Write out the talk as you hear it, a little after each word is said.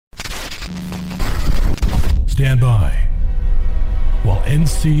stand by while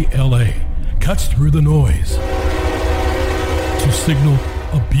NCLA cuts through the noise to signal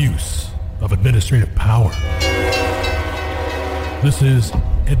abuse of administrative power. This is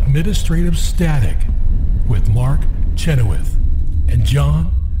Administrative Static with Mark Chenoweth and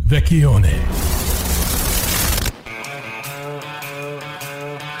John Vecchione.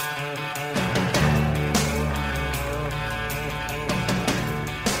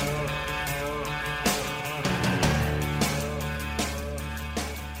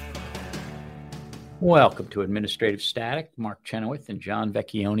 Welcome to Administrative Static. Mark Chenoweth and John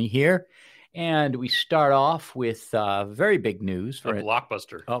Vecchione here. And we start off with very big news. For a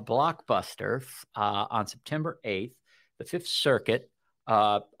blockbuster. A blockbuster. On September 8th, the Fifth Circuit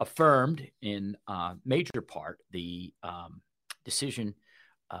affirmed in major part the decision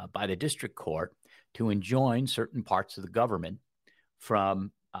by the district court to enjoin certain parts of the government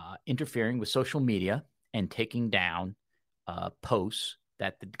from interfering with social media and taking down posts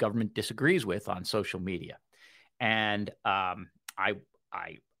that the government disagrees with on social media. And I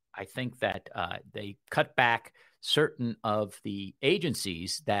think that they cut back certain of the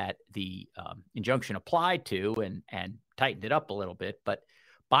agencies that the injunction applied to and tightened it up a little bit. But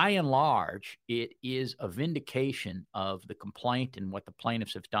by and large, it is a vindication of the complaint and what the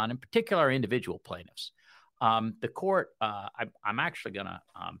plaintiffs have done, in particular individual plaintiffs. The court, I'm actually going to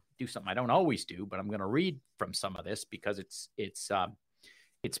do something I don't always do, but I'm going to read from some of this because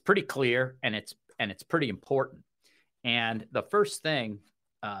it's pretty clear and it's pretty important. And the first thing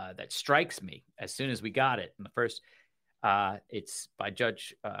that strikes me as soon as we got it, and the first, it's by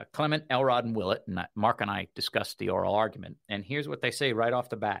Judge Clement, Elrod, and Willett, and Mark and I discussed the oral argument. And here's what they say right off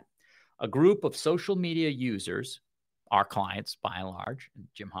the bat. A group of social media users, our clients by and large, and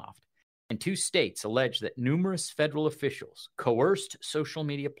Jim Hoft, and two states allege that numerous federal officials coerced social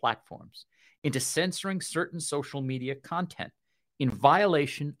media platforms into censoring certain social media content in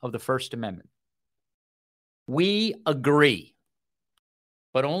violation of the First Amendment. We agree,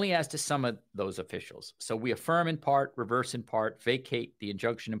 but only as to some of those officials. So we affirm in part, reverse in part, vacate the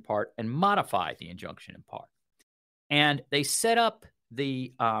injunction in part, and modify the injunction in part. And they set up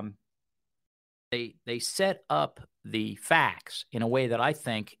the they set up the facts in a way that I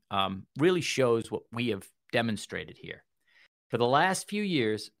think really shows what we have demonstrated here. For the last few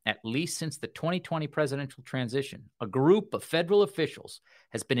years, at least since the 2020 presidential transition, a group of federal officials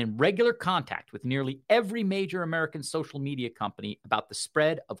has been in regular contact with nearly every major American social media company about the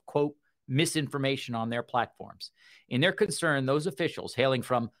spread of, quote, misinformation on their platforms. In their concern, those officials hailing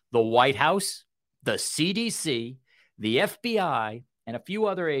from the White House, the CDC, the FBI, and a few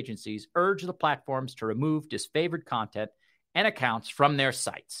other agencies urge the platforms to remove disfavored content and accounts from their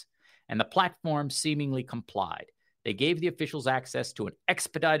sites. And the platforms seemingly complied. They gave the officials access to an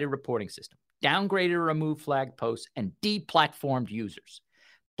expedited reporting system, downgraded or removed flagged posts, and deplatformed users.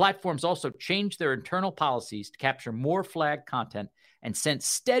 Platforms also changed their internal policies to capture more flagged content and sent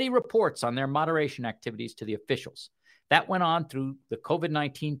steady reports on their moderation activities to the officials. That went on through the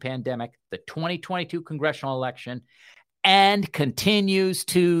COVID-19 pandemic, the 2022 congressional election, and continues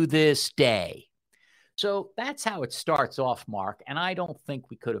to this day. So that's how it starts off, Mark, and I don't think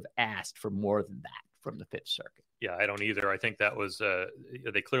we could have asked for more than that from the Fifth Circuit. Yeah, I don't either. I think that was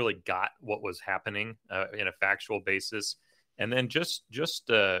they clearly got what was happening in a factual basis. And then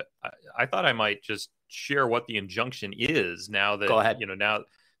I thought I might just share what the injunction is now that, Go ahead. Now,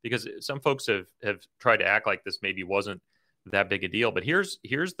 because some folks have tried to act like this maybe wasn't that big a deal. But here's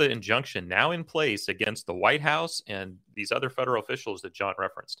the injunction now in place against the White House and these other federal officials that John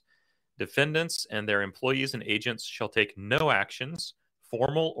referenced. Defendants and their employees and agents shall take no actions,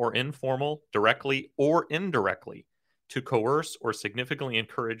 formal or informal, directly or indirectly, to coerce or significantly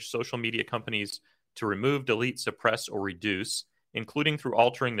encourage social media companies to remove, delete, suppress, or reduce, including through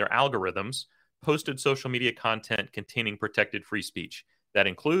altering their algorithms, posted social media content containing protected free speech. That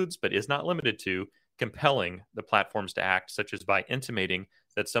includes, but is not limited to, compelling the platforms to act, such as by intimating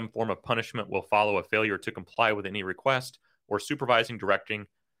that some form of punishment will follow a failure to comply with any request, or supervising, directing,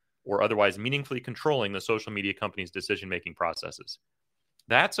 or otherwise meaningfully controlling the social media company's decision-making processes.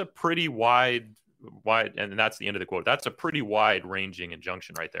 That's a pretty wide, and that's the end of the quote. That's a pretty wide-ranging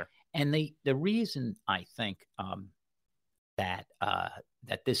injunction right there. And the reason I think that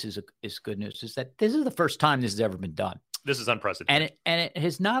this is good news is that this is the first time this has ever been done. This is unprecedented. And it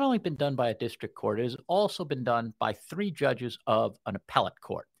has not only been done by a district court, it has also been done by 3 judges of an appellate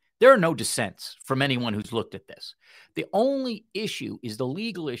court. There are no dissents from anyone who's looked at this. The only issue is the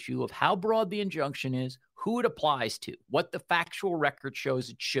legal issue of how broad the injunction is, who it applies to, what the factual record shows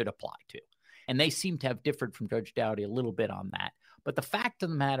it should apply to. And they seem to have differed from Judge Dowdy a little bit on that. But the fact of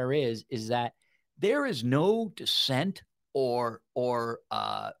the matter is that there is no dissent or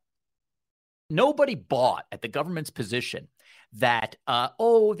nobody bought at the government's position that,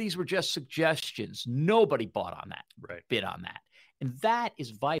 these were just suggestions. Nobody bought on that, bid on that. And that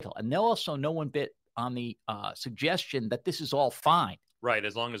is vital. And also no one bid on the suggestion that this is all fine. Right.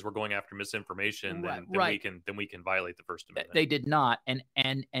 As long as we're going after misinformation, then we can violate the First Amendment. They did not.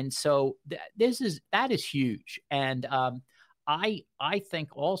 And so that is huge. And I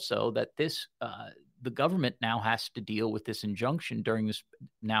think also that this the government now has to deal with this injunction during this.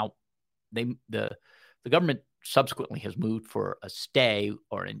 Now, the government subsequently has moved for a stay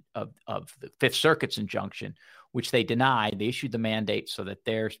of the Fifth Circuit's injunction, which they denied. They issued the mandate so that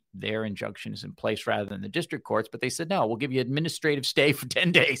their injunction is in place rather than the district courts. But they said, no, we'll give you administrative stay for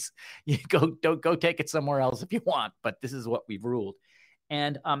 10 days. You go take it somewhere else if you want. But this is what we've ruled.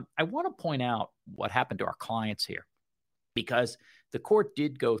 And I want to point out what happened to our clients here, because the court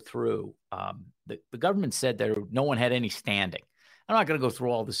did go through. The government said that no one had any standing. I'm not going to go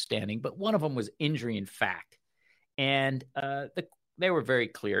through all the standing, but one of them was injury in fact. And they were very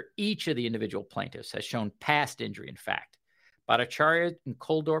clear. Each of the individual plaintiffs has shown past injury in fact. Bhattacharya and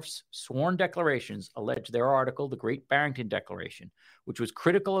Koldorf's sworn declarations allege their article, the Great Barrington Declaration, which was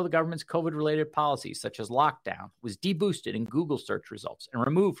critical of the government's COVID-related policies, such as lockdown, was deboosted in Google search results and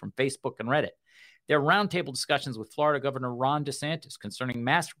removed from Facebook and Reddit. Their roundtable discussions with Florida Governor Ron DeSantis concerning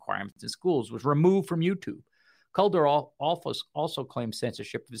mask requirements in schools was removed from YouTube. Koldor also claimed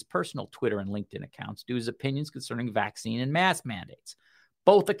censorship of his personal Twitter and LinkedIn accounts due to his opinions concerning vaccine and mask mandates.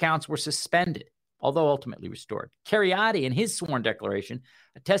 Both accounts were suspended, although ultimately restored. Cariotti, in his sworn declaration,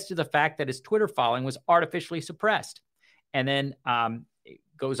 attested to the fact that his Twitter following was artificially suppressed. And then it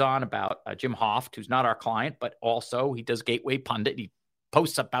goes on about Jim Hoft, who's not our client, but also he does Gateway Pundit. He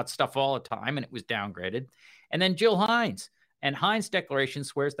posts about stuff all the time, and it was downgraded. And then Jill Hines. And Hines' declaration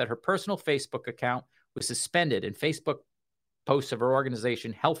swears that her personal Facebook account was suspended, and Facebook posts of her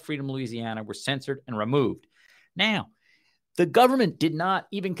organization, Health Freedom Louisiana, were censored and removed. Now, the government did not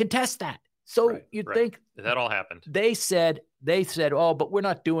even contest that. So you'd think that all happened. They said, oh, but we're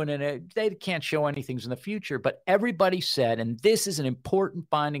not doing it. They can't show anything in the future. But everybody said, and this is an important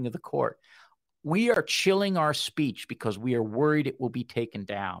finding of the court, we are chilling our speech because we are worried it will be taken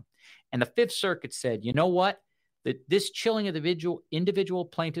down. And the Fifth Circuit said, you know what? That this chilling of the individual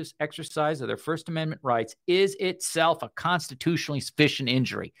plaintiffs' exercise of their First Amendment rights is itself a constitutionally sufficient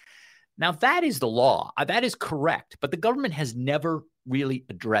injury. Now, that is the law. That is correct. But the government has never really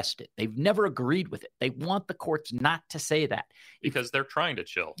addressed it. They've never agreed with it. They want the courts not to say that. Because they're trying to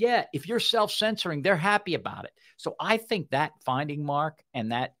chill. Yeah. If you're self-censoring, they're happy about it. So I think that finding, Mark,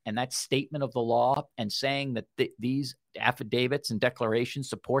 and that statement of the law and saying that these affidavits and declarations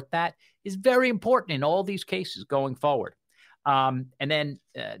support that is very important in all these cases going forward. And then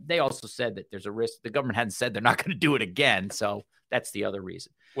they also said that there's a risk. The government hadn't said they're not going to do it again. So that's the other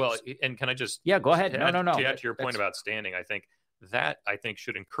reason. Well, and can I just... Yeah, go ahead. No. To add to your point about standing, I think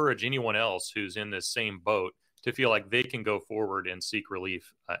should encourage anyone else who's in this same boat to feel like they can go forward and seek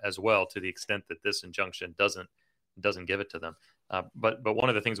relief as well, to the extent that this injunction doesn't give it to them. But one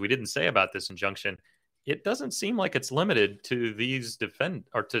of the things we didn't say about this injunction, it doesn't seem like it's limited to these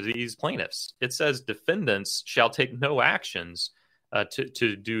plaintiffs. It says defendants shall take no actions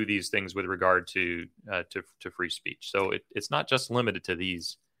to do these things with regard to free speech. So it's not just limited to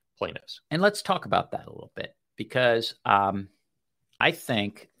these plaintiffs. And let's talk about that a little bit, because I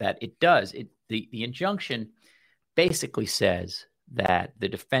think that it does. The injunction basically says that the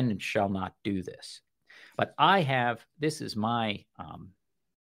defendant shall not do this. But this is my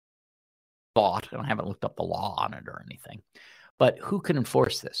thought, and I haven't looked up the law on it or anything, but who can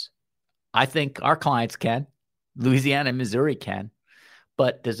enforce this? I think our clients can. Louisiana and Missouri can.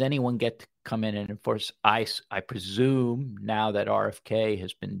 But does anyone get to come in and enforce? I presume now that RFK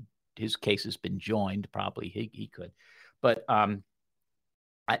his case has been joined, probably he could. But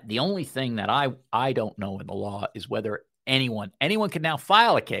the only thing that I don't know in the law is whether anyone can now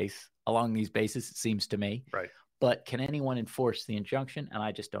file a case along these bases, it seems to me. Right. But can anyone enforce the injunction? And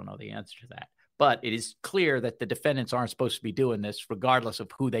I just don't know the answer to that. But it is clear that the defendants aren't supposed to be doing this regardless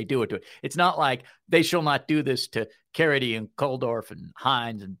of who they do it to. It's not like they shall not do this to Carity and Koldorf and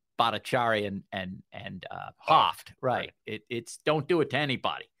Hines and Bhattacharya and Hoft. Right. It's don't do it to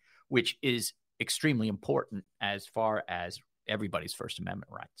anybody, which is extremely important as far as everybody's First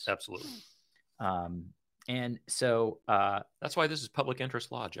Amendment rights. Absolutely. And so that's why this is public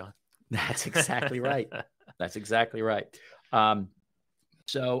interest law, John. That's exactly right. That's exactly right. I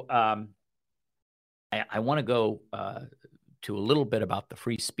want to go to a little bit about the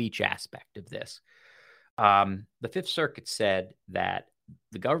free speech aspect of this. The Fifth Circuit said that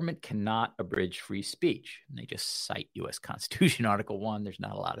the government cannot abridge free speech. And they just cite U.S. Constitution Article 1. There's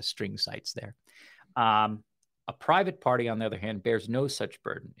not a lot of string cites there. A private party, on the other hand, bears no such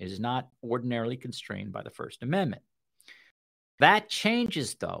burden. It is not ordinarily constrained by the First Amendment. That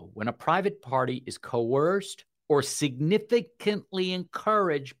changes, though, when a private party is coerced or significantly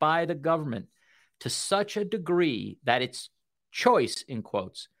encouraged by the government to such a degree that its choice, in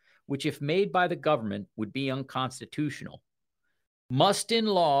quotes, which if made by the government would be unconstitutional, must in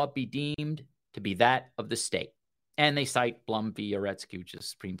law be deemed to be that of the state. And they cite Blum v. Oretsky, which is the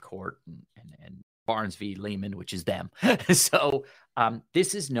Supreme Court, and Barnes v. Lehman, which is them. So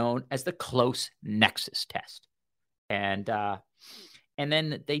this is known as the close nexus test. And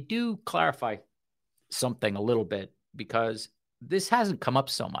then they do clarify something a little bit, because this hasn't come up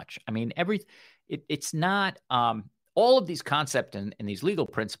so much. I mean, it's not all of these concepts and these legal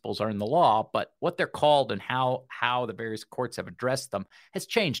principles are in the law, but what they're called and how the various courts have addressed them has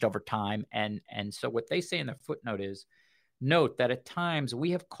changed over time. And so what they say in their footnote is, note that at times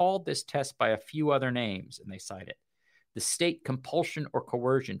we have called this test by a few other names, and they cite it: the state compulsion or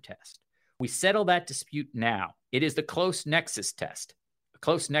coercion test. We settle that dispute now. It is the close nexus test. A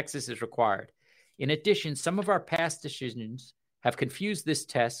close nexus is required. In addition, some of our past decisions have confused this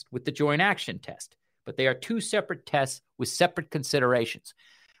test with the joint action test, but they are two separate tests with separate considerations.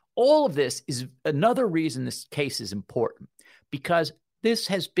 All of this is another reason this case is important, because this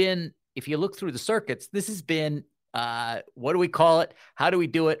has been, if you look through the circuits, this has been, what do we call it? How do we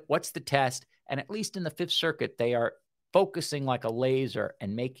do it? What's the test? And at least in the Fifth Circuit, they are focusing like a laser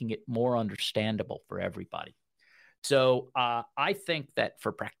and making it more understandable for everybody. So I think that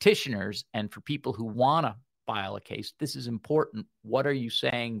for practitioners and for people who want to file a case, this is important. What are you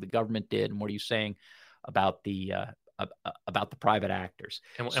saying the government did, and what are you saying about the private actors?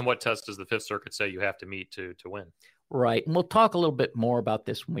 And what test does the Fifth Circuit say you have to meet to win? Right. And we'll talk a little bit more about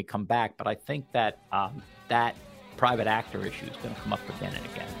this when we come back, but I think that that private actor issue is going to come up again and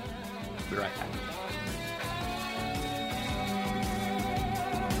again. Be right back.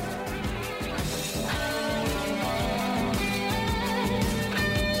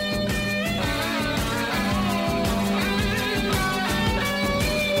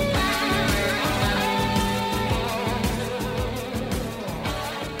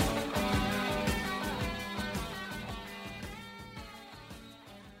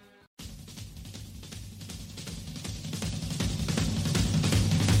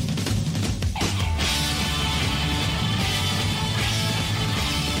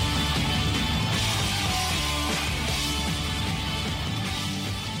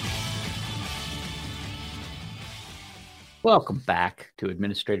 Welcome back to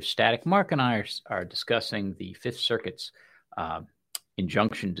Administrative Static. Mark and I are discussing the Fifth Circuit's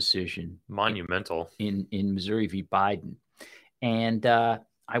injunction decision. Monumental. In Missouri v. Biden. And I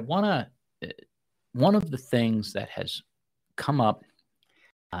want to, one of the things that has come up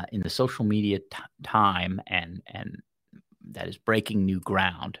in the social media time and that is breaking new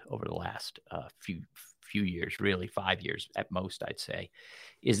ground over the last few years, really 5 years at most, I'd say,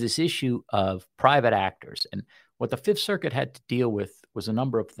 is this issue of private actors. And what the Fifth Circuit had to deal with was a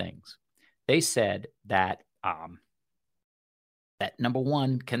number of things. They said that that number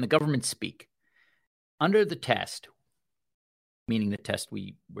one, can the government speak? Under the test, meaning the test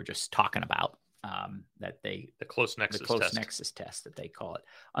we were just talking about, the close nexus test that they call it.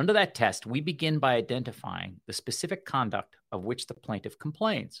 Under that test, we begin by identifying the specific conduct of which the plaintiff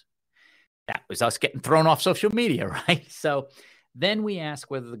complains. That was us getting thrown off social media, right? So then we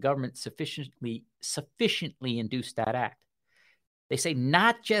ask whether the government sufficiently induced that act. They say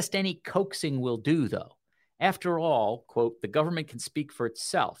not just any coaxing will do, though. After all, quote, the government can speak for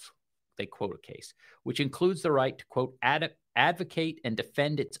itself, they quote a case, which includes the right to, quote, advocate and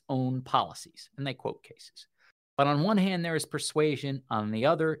defend its own policies, and they quote cases. But on one hand, there is persuasion. On the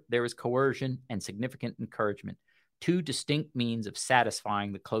other, there is coercion and significant encouragement, two distinct means of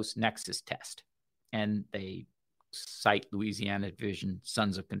satisfying the close nexus test. And they cite Louisiana Division,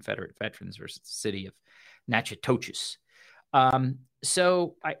 Sons of Confederate Veterans versus the city of Natchitoches.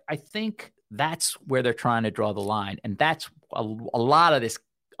 So I think that's where they're trying to draw the line, and that's a lot of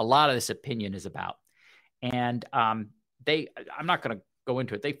this opinion is about. And I'm not going to go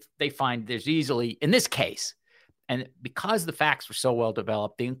into it. They find there's easily in this case, and because the facts were so well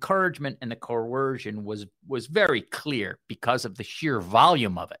developed, the encouragement and the coercion was very clear because of the sheer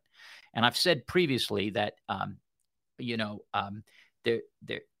volume of it. And I've said previously that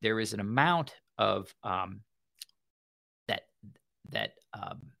there is an amount of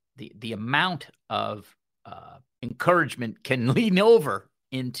the amount of encouragement can lean over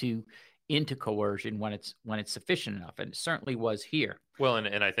into coercion when it's sufficient enough, and it certainly was here. Well,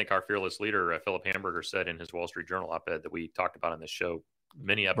 and I think our fearless leader, Philip Hamburger, said in his Wall Street Journal op-ed that we talked about on this show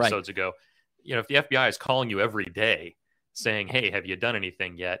many episodes ago, if the FBI is calling you every day saying, hey, have you done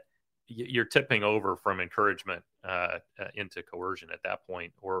anything yet? You're tipping over from encouragement into coercion at that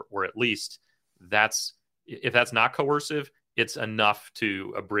point, or at least if that's not coercive, it's enough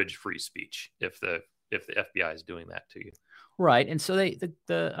to abridge free speech if the FBI is doing that to you. Right. And so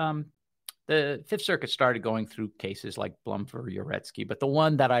the Fifth Circuit started going through cases like Blumfer, Uretsky, but the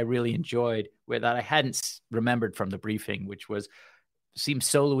one that I really enjoyed, that I hadn't remembered from the briefing, which seems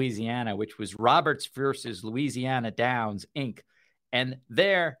so Louisiana, which was Roberts versus Louisiana Downs, Inc. And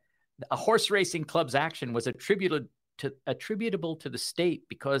there, a horse racing club's action was attributable to the state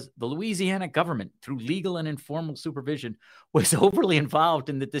because the Louisiana government, through legal and informal supervision, was overly involved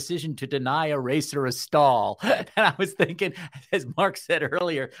in the decision to deny a racer a stall. And I was thinking, as Mark said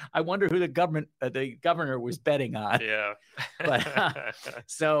earlier, I wonder who the governor was betting on. Yeah. But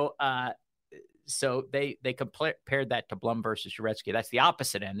so they compared that to Blum versus Uretsky. That's the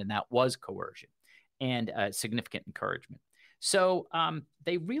opposite end, and that was coercion and significant encouragement. So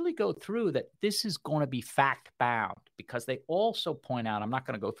they really go through that this is going to be fact-bound, because they also point out, I'm not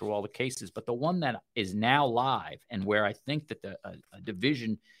going to go through all the cases, but the one that is now live and where I think that a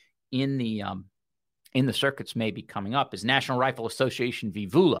division in the circuits may be coming up is National Rifle Association v.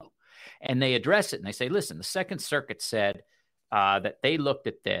 Vulo. And they address it and they say, listen, the Second Circuit said that they looked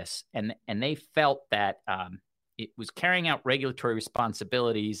at this and they felt that it was carrying out regulatory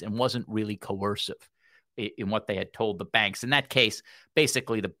responsibilities and wasn't really coercive in what they had told the banks. In that case,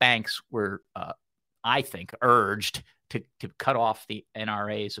 basically the banks were, I think, urged to cut off the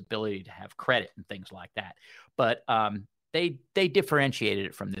NRA's ability to have credit and things like that. But they differentiated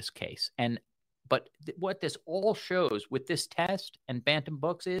it from this case. But what this all shows with this test and Bantam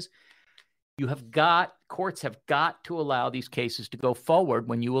Books is courts have got to allow these cases to go forward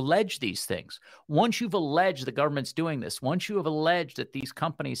when you allege these things. Once you've alleged the government's doing this, once you have alleged that these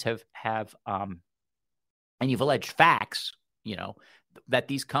companies have and you've alleged facts, that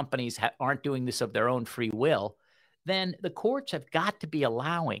these companies aren't doing this of their own free will, then the courts have got to be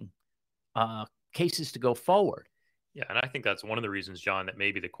allowing cases to go forward. Yeah, and I think that's one of the reasons, John, that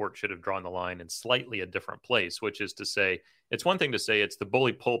maybe the court should have drawn the line in slightly a different place, which is to say, it's one thing to say it's the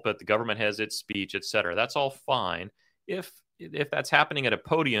bully pulpit, the government has its speech, et cetera. That's all fine if that's happening at a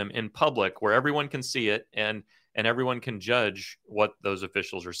podium in public where everyone can see it and everyone can judge what those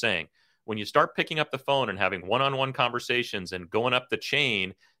officials are saying. When you start picking up the phone and having one-on-one conversations and going up the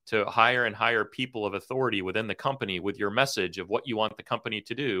chain to higher and higher people of authority within the company with your message of what you want the company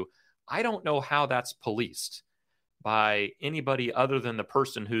to do, I don't know how that's policed by anybody other than the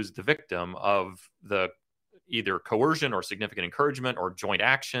person who's the victim of the either coercion or significant encouragement or joint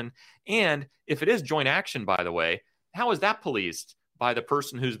action. And if it is joint action, by the way, how is that policed by the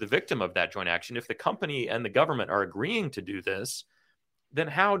person who's the victim of that joint action? If the company and the government are agreeing to do this, then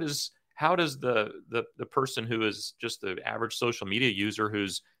how does the person who is just the average social media user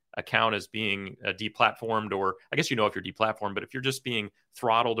whose account is being deplatformed, or I guess if you're deplatformed, but if you're just being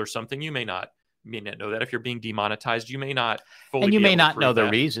throttled or something, you may not know that. If you're being demonetized, you may not fully and you be may able not to know prove the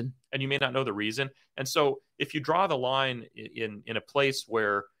that. reason. And you may not know the reason. And so if you draw the line in a place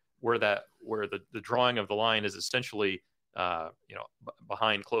where the drawing of the line is essentially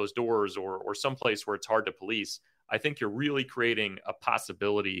behind closed doors or someplace where it's hard to police, I think you're really creating a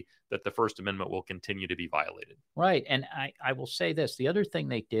possibility that the First Amendment will continue to be violated. Right. And I will say this. The other thing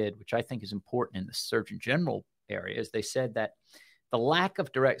they did, which I think is important in the Surgeon General area, is they said that the lack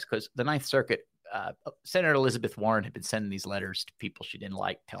of direct, because the Ninth Circuit, Senator Elizabeth Warren had been sending these letters to people she didn't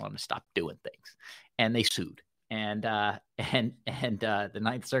like, telling them to stop doing things, and they sued. And the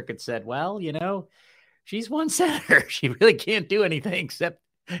Ninth Circuit said, well, she's one senator. She really can't do anything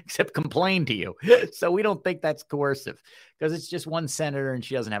except complain to you. So we don't think that's coercive because it's just one senator and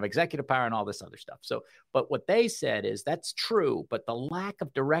she doesn't have executive power and all this other stuff. So, but what they said is that's true, but the lack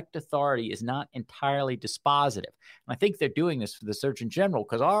of direct authority is not entirely dispositive. And I think they're doing this for the Surgeon General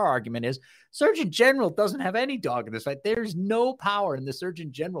because our argument is Surgeon General doesn't have any dog in this fight. There's no power in the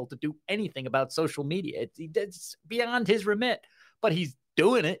Surgeon General to do anything about social media. It's beyond his remit, but he's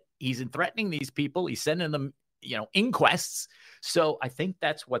doing it. He's threatening these people. He's sending them inquests. So I think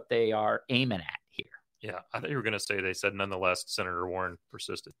that's what they are aiming at here. Yeah, I thought you were going to say they said nonetheless Senator Warren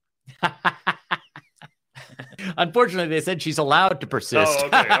persisted. Unfortunately, they said she's allowed to persist. Oh,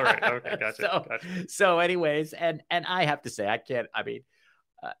 okay, all right, okay, gotcha. So anyways, and I have to say,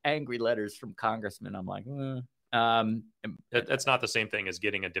 angry letters from congressmen, I'm like, that's not the same thing as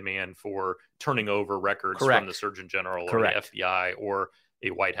getting a demand for turning over records Correct. From the Surgeon General Correct. or the FBI or a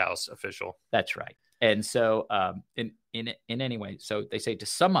White House official. That's right. And so, in any way. So they say, to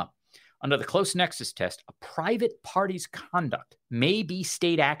sum up, under the close nexus test, a private party's conduct may be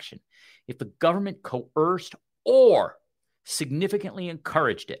state action if the government coerced or significantly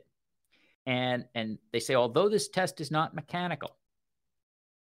encouraged it. And they say, although this test is not mechanical,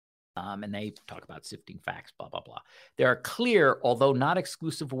 and they talk about sifting facts, blah, blah, blah, there are clear, although not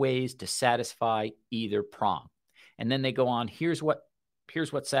exclusive, ways to satisfy either prong. And then they go on, here's what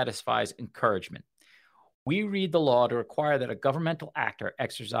satisfies encouragement. We read the law to require that a governmental actor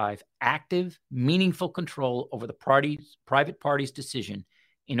exercise active, meaningful control over the private party's decision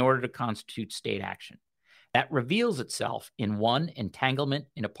in order to constitute state action. That reveals itself in 1, entanglement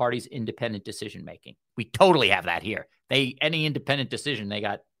in a party's independent decision-making. We totally have that here. Any independent decision, they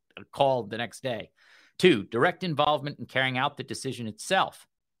got called the next day. 2, direct involvement in carrying out the decision itself.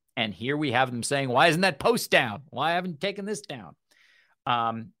 And here we have them saying, why isn't that post down? Why haven't you taken this down?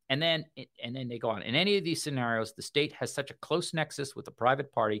 And then they go on. In any of these scenarios, the state has such a close nexus with the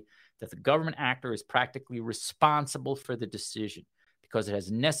private party that the government actor is practically responsible for the decision because it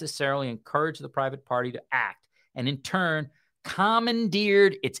has necessarily encouraged the private party to act and in turn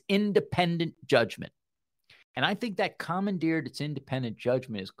commandeered its independent judgment. And I think that commandeered its independent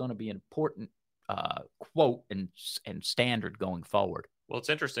judgment is going to be an important quote and standard going forward. Well, it's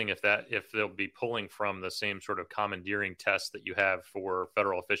interesting if they'll be pulling from the same sort of commandeering test that you have for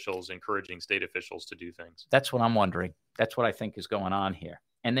federal officials encouraging state officials to do things. That's what I'm wondering. That's what I think is going on here.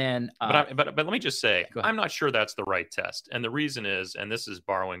 And then, but let me just say, I'm not sure that's the right test. And the reason is, and this is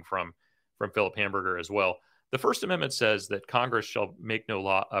borrowing from Philip Hamburger as well, the First Amendment says that Congress shall make no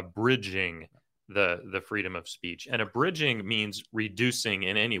law abridging the freedom of speech. And abridging means reducing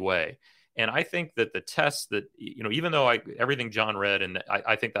in any way. And I think that the test that, even though everything John read, and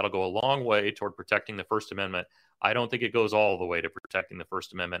I think that'll go a long way toward protecting the First Amendment, I don't think it goes all the way to protecting the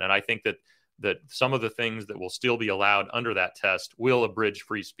First Amendment. And I think that some of the things that will still be allowed under that test will abridge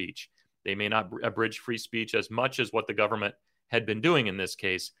free speech. They may not abridge free speech as much as what the government had been doing in this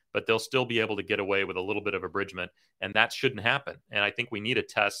case, but they'll still be able to get away with a little bit of abridgment. And that shouldn't happen. And I think we need a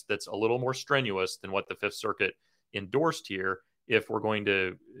test that's a little more strenuous than what the Fifth Circuit endorsed here, if we're going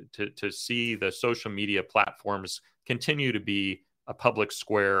to see the social media platforms continue to be a public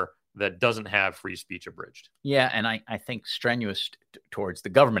square that doesn't have free speech abridged. Yeah, and I think strenuous towards the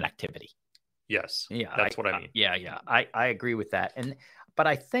government activity. Yes, yeah, that's what I mean. I agree with that. But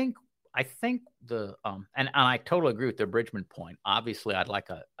I think the and I totally agree with the abridgment point. Obviously, I'd like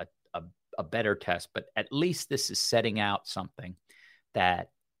a better test, but at least this is setting out something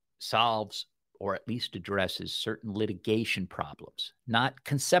that solves or at least addresses certain litigation problems, not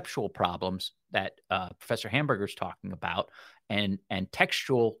conceptual problems that Professor Hamburger's talking about, and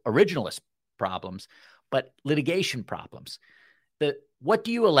textual originalist problems, but litigation problems. What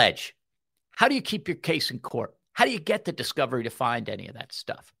do you allege? How do you keep your case in court? How do you get the discovery to find any of that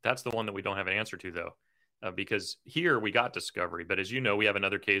stuff? That's the one that we don't have an answer to, though, because here we got discovery. But as you know, we have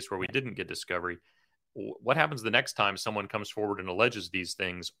another case where we didn't get discovery. What happens the next time someone comes forward and alleges these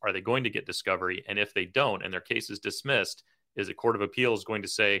things? Are they going to get discovery? And if they don't, and their case is dismissed, is a court of appeals going to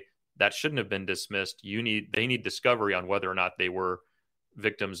say that shouldn't have been dismissed? They need discovery on whether or not they were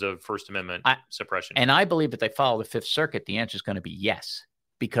victims of First Amendment suppression. And I believe that they follow the Fifth Circuit. The answer is going to be yes,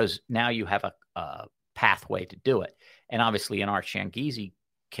 because now you have a pathway to do it. And obviously in our Shangizi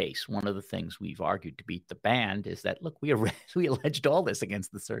case, one of the things we've argued to beat the band is that, look, we alleged all this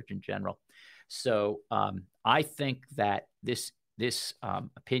against the Surgeon General. So I think that this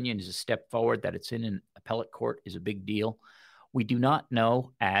opinion is a step forward. That it's in an appellate court is a big deal. We do not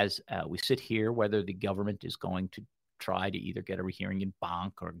know, as we sit here, whether the government is going to try to either get a rehearing in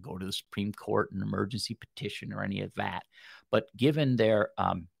banc or go to the Supreme Court, an emergency petition, or any of that. But given their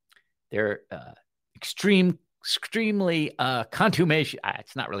extremely contumacious,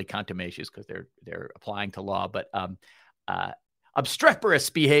 it's not really contumacious because they're applying to law, but obstreperous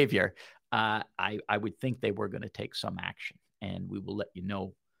behavior, I would think they were going to take some action, and we will let you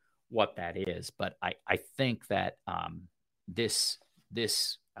know what that is. But I think that this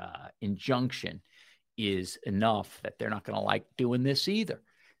injunction is enough that they're not going to like doing this either.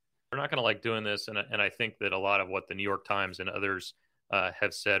 They're not going to like doing this, and I think that a lot of what the New York Times and others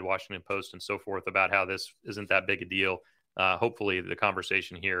have said, Washington Post and so forth, about how this isn't that big a deal. Hopefully the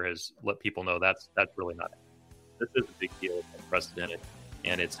conversation here has let people know that's really not. This is a big deal, it's unprecedented,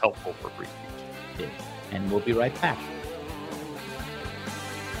 and it's helpful for free speech. And we'll be right back.